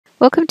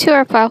Welcome to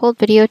our FileHold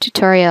video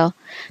tutorial.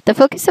 The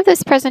focus of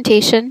this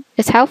presentation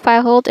is how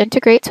FileHold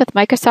integrates with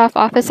Microsoft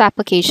Office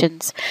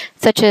applications,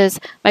 such as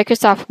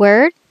Microsoft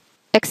Word,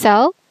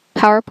 Excel,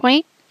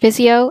 PowerPoint,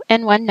 Visio,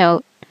 and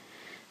OneNote.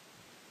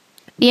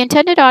 The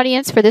intended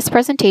audience for this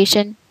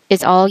presentation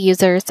is all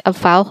users of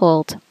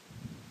FileHold.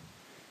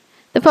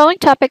 The following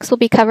topics will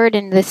be covered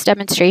in this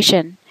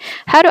demonstration: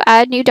 how to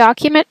add new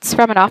documents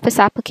from an Office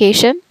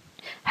application,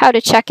 how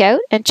to check out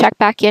and check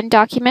back in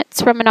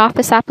documents from an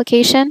Office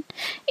application,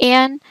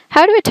 and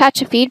how to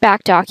attach a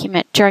feedback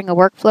document during a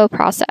workflow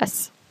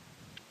process.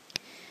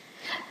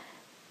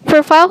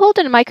 For FileHold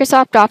and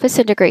Microsoft Office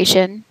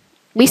integration,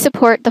 we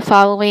support the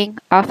following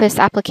Office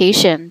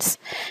applications: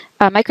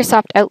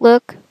 Microsoft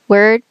Outlook,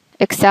 Word,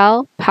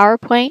 Excel,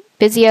 PowerPoint,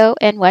 Visio,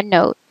 and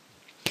OneNote.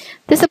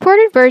 The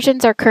supported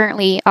versions are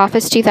currently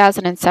Office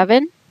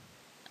 2007,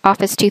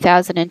 Office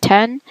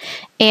 2010,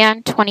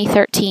 and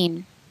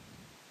 2013.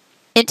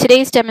 In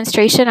today's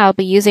demonstration, I'll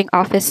be using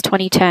Office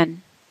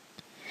 2010.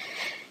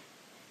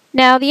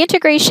 Now, the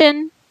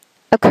integration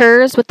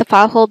occurs with the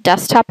FileHold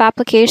Desktop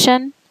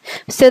Application.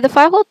 So the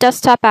FileHold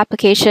Desktop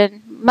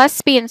Application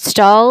must be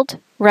installed,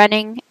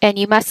 running, and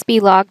you must be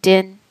logged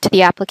in to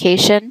the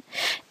application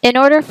in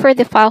order for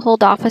the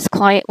FileHold Office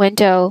client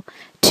window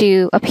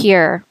to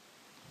appear.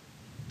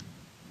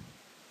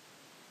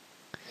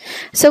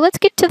 So let's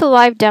get to the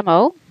live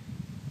demo.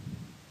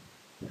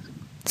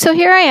 So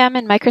here I am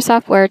in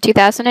Microsoft Word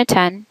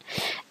 2010,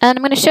 and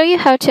I'm going to show you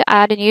how to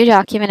add a new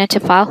document into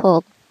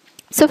FileHold.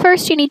 So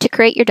first you need to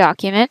create your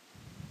document,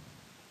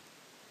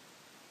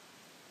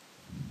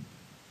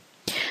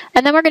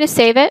 and then we're going to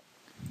save it.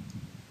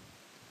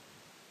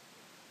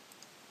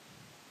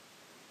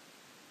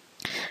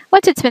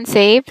 Once it's been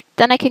saved,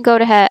 then I can go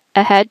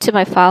ahead to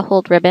my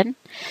FileHold ribbon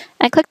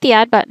and click the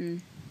Add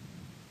button.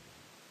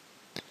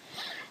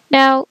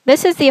 Now,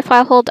 this is the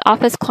FileHold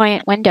Office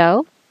client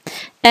window.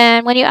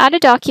 And when you add a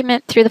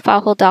document through the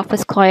FileHold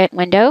Office client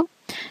window,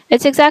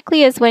 it's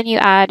exactly as when you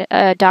add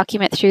a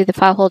document through the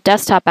FileHold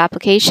Desktop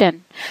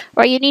application,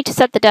 where you need to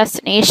set the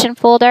destination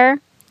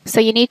folder. So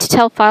you need to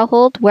tell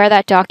FileHold where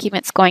that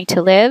document's going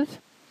to live.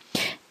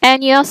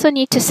 And you also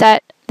need to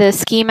set the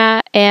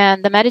schema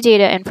and the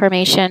metadata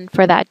information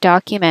for that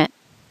document.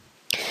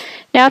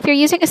 Now, if you're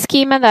using a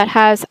schema that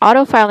has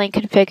autofiling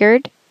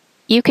configured,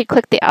 you could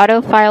click the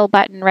autofile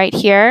button right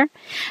here,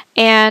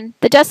 and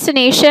the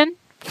destination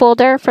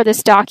folder for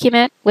this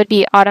document would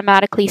be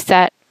automatically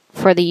set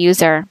for the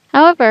user.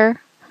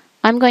 However,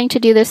 I'm going to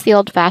do this the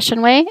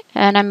old-fashioned way,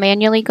 and I'm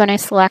manually going to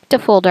select a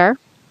folder.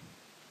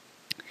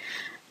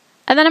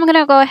 And then I'm going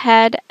to go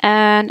ahead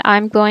and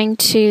I'm going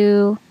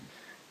to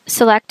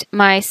select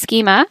my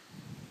schema.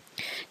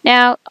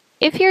 Now,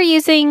 if you're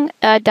using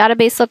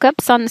database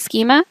lookups on the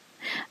schema,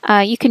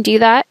 you can do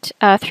that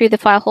through the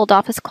FileHold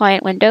Office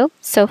client window.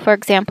 So for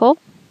example,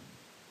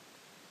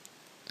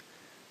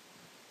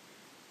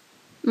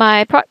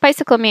 my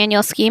Bicycle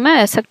manual schema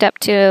is hooked up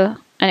to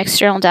an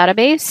external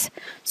database.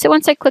 So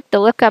once I click the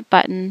lookup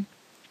button,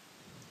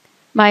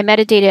 my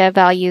metadata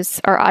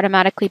values are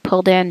automatically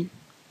pulled in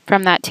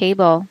from that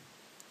table.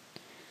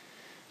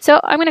 So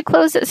I'm going to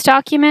close this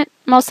document.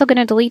 I'm also going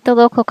to delete the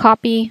local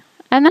copy,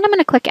 and then I'm going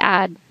to click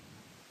Add.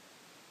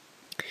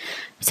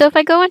 So if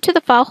I go into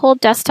the FileHold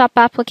Desktop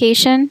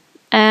application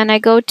and I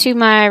go to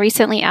my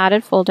recently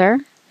added folder,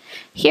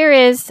 here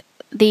is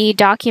the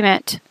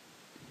document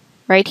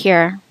right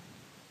here.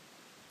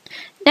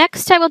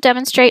 Next, I will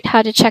demonstrate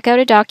how to check out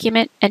a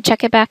document and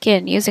check it back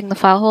in using the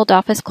FileHold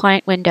Office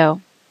client window.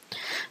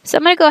 So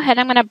I'm going to go ahead and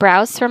I'm going to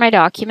browse through my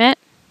document.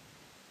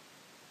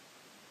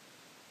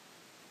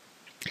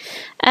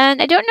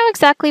 And I don't know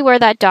exactly where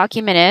that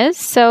document is,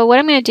 so what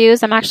I'm going to do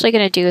is I'm actually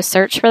going to do a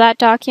search for that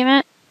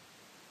document.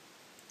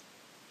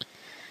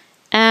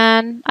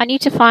 And I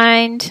need to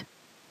find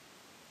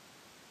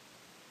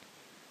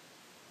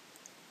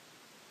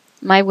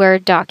my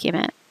Word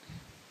document.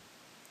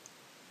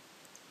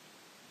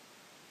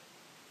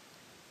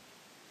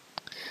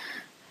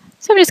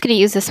 So I'm just going to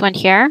use this one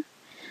here,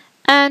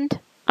 and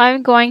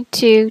I'm going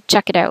to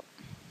check it out.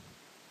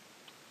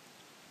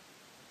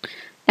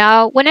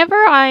 Now, whenever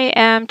I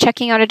am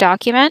checking out a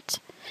document,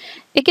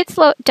 it gets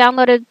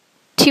downloaded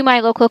to my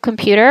local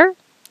computer.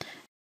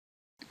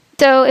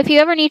 So if you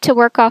ever need to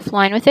work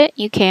offline with it,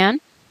 you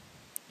can.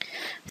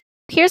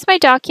 Here's my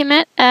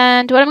document,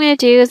 and what I'm going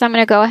to do is I'm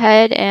going to go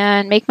ahead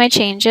and make my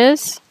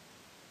changes.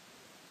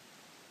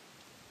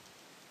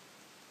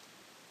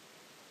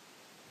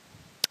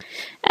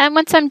 And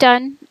once I'm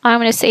done, I'm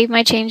going to save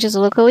my changes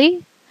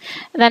locally.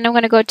 And then I'm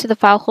going to go to the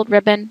FileHold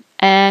ribbon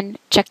and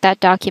check that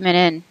document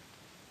in.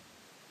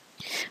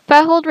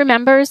 FileHold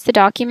remembers the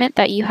document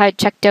that you had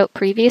checked out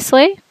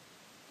previously,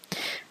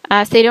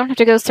 so you don't have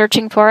to go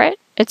searching for it.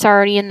 It's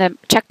already in the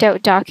checked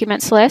out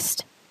documents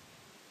list.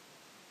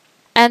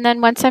 And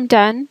then once I'm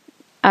done,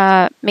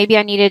 maybe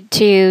I needed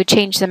to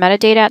change the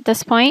metadata at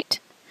this point.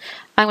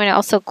 I'm going to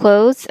also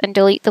close and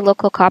delete the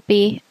local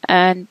copy,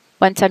 and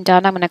once I'm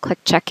done, I'm going to click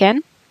Check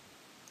In.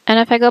 And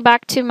if I go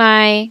back to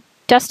my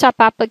desktop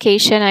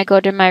application, I go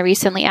to my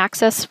recently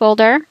accessed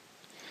folder.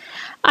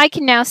 I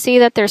can now see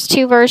that there's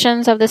two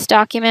versions of this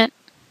document.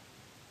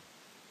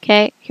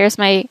 Okay, here's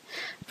my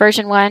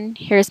version 1,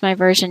 here's my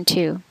version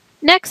 2.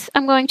 Next,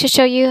 I'm going to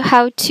show you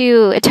how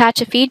to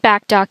attach a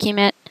feedback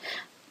document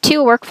to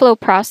a workflow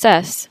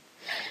process.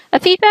 A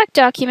feedback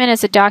document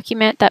is a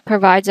document that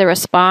provides a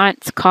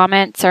response,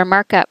 comments, or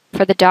markup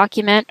for the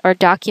document or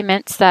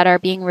documents that are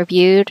being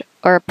reviewed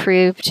or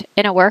approved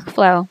in a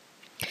workflow.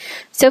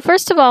 So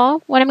first of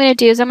all, what I'm going to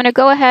do is I'm going to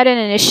go ahead and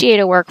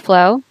initiate a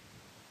workflow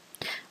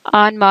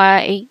on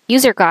my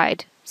user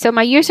guide. So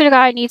my user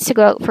guide needs to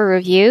go out for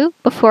review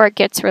before it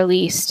gets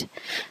released.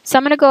 So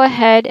I'm going to go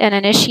ahead and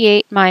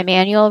initiate my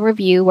manual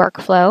review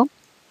workflow.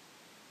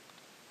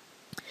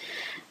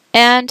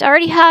 And I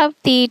already have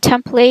the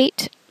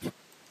template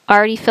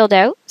already filled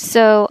out,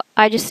 so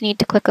I just need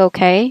to click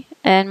OK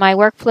and my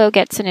workflow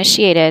gets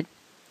initiated.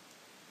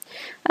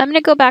 I'm going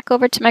to go back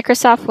over to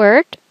Microsoft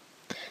Word,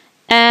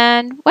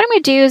 and what I'm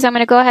going to do is I'm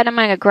going to go ahead and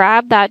I'm going to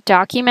grab that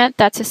document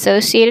that's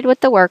associated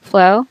with the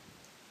workflow.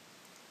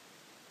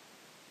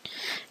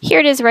 Here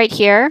it is right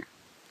here.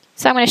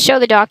 So I'm going to show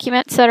the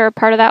documents that are a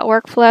part of that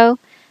workflow,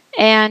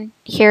 and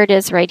here it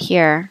is right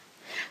here.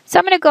 So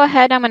I'm going to go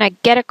ahead and I'm going to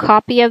get a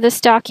copy of this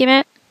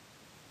document.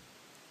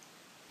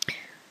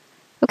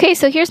 Okay,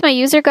 so here's my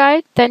user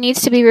guide that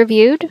needs to be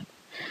reviewed.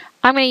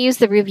 I'm going to use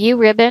the review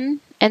ribbon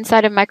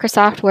inside of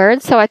Microsoft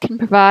Word so I can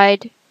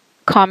provide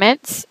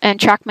comments and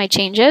track my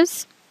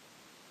changes.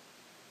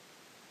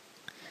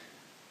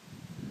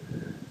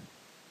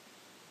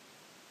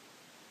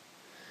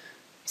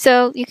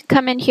 So you can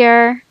come in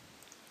here,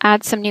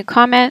 add some new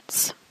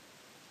comments,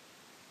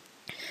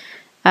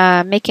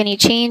 make any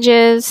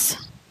changes.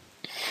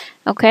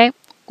 Okay,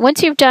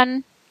 once you've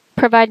done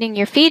providing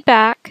your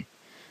feedback,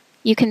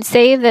 you can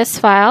save this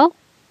file.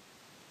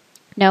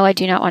 No, I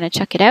do not want to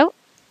check it out.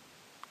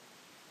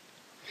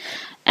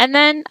 And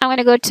then I'm going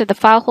to go to the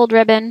FileHold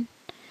ribbon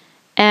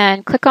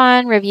and click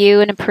on Review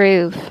and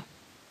Approve.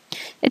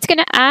 It's going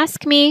to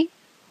ask me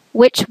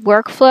which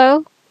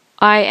workflow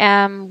I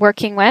am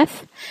working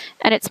with,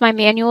 and it's my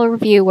manual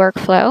review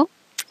workflow.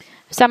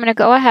 So I'm going to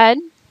go ahead.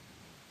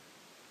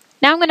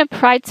 Now I'm going to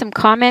provide some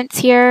comments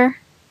here.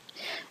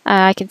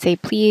 I can say,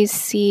 please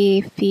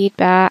see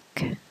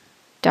feedback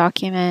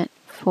document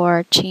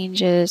for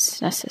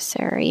changes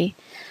necessary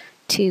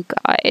to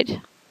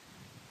guide.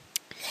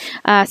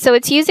 So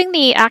it's using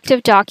the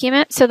active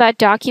document, so that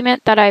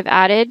document that I've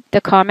added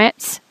the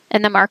comments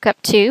and the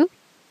markup to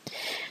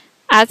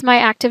as my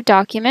active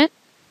document.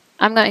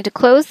 I'm going to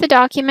close the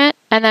document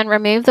and then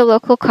remove the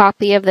local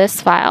copy of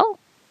this file.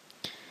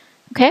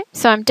 Okay,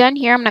 so I'm done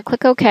here. I'm going to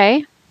click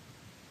OK.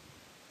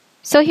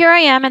 So here I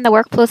am in the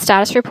workflow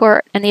status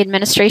report in the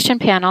administration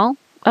panel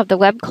of the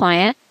web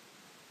client.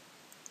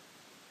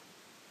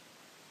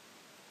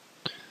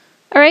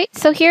 Alright,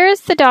 so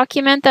here's the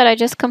document that I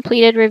just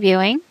completed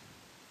reviewing.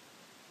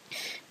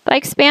 If I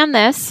expand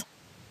this,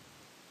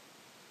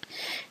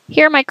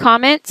 here are my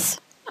comments.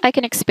 I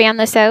can expand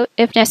this out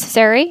if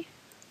necessary.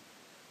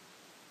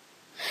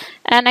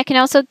 And I can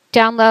also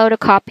download a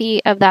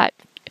copy of that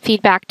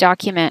feedback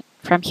document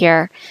from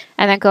here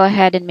and then go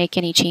ahead and make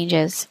any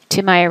changes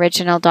to my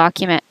original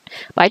document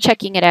by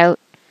checking it out,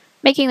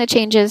 making the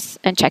changes,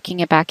 and checking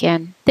it back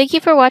in. Thank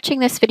you for watching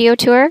this video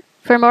tour.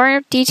 For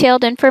more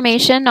detailed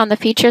information on the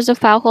features of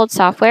FileHold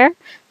software,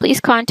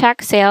 please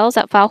contact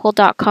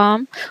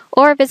sales@filehold.com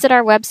or visit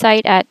our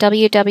website at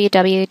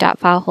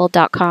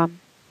www.filehold.com.